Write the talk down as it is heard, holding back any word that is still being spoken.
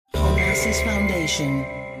Genesis Foundation.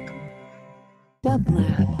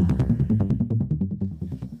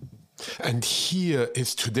 And here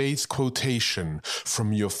is today's quotation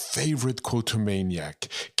from your favorite Quotomaniac,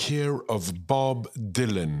 care of Bob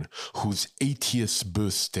Dylan, whose 80th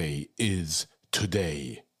birthday is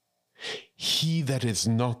today. He that is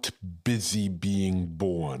not busy being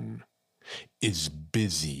born is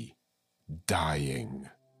busy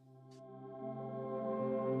dying.